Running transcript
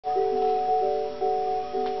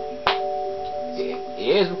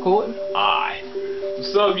Yeah, it's recording. Alright.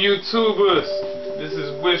 What's up, YouTubers? This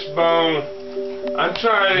is Wishbone. I'm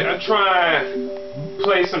trying to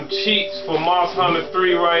play some cheats for Monster Hunter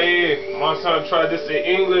 3 right here. Monster Hunter tried this in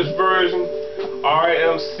English version,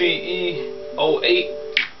 RMCE08.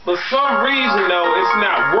 For some reason though, it's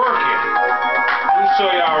not working. Let me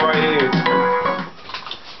show y'all right here.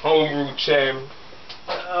 Hombrew channel.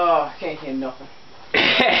 Oh, I can't hear nothing.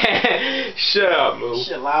 Shut up, Moo.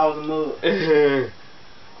 Shit loud as a mug.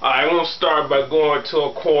 Alright, I'm gonna start by going to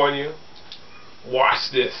ocarina. Watch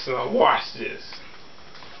this, son. Watch this.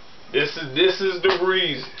 This is the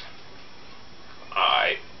reason.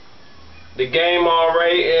 Alright. The game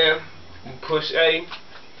already in. Push A.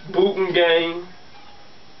 Booting game.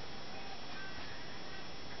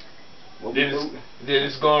 Then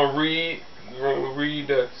it's gonna read. We're gonna read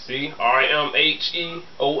the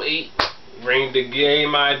RMHE08. Ring the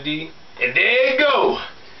game ID. And there you go.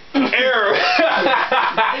 Error.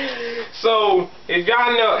 So if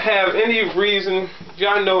y'all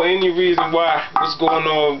know any reason why what's going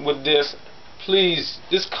on with this, please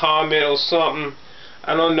just comment or something.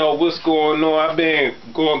 I don't know what's going on. I've been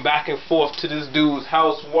going back and forth to this dude's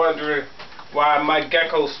house wondering why my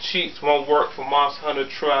geckos cheats won't work for Monster Hunter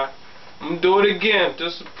Try. I'm gonna do it again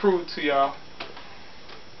just to prove to y'all.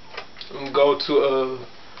 I'm gonna go to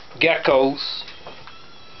geckos.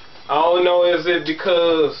 I don't know, is it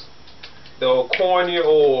because the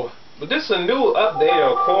ocarina but this is a new update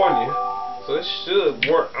of ocarina, so it should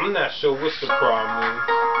work. I'm not sure what's the problem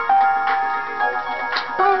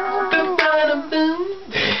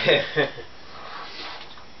is.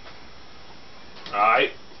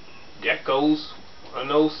 Alright, geckos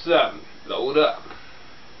 107, load up.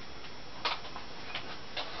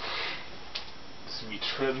 Let's be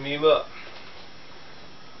trimming him up.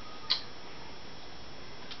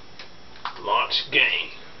 Launch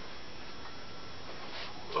game.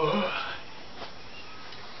 Ugh.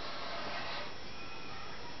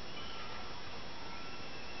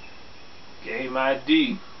 Game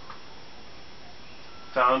ID.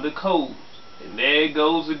 Found the code. And there it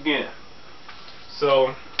goes again.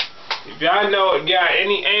 So, if y'all got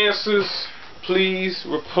any answers, please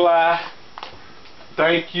reply.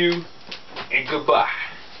 Thank you and goodbye.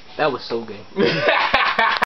 That was so good.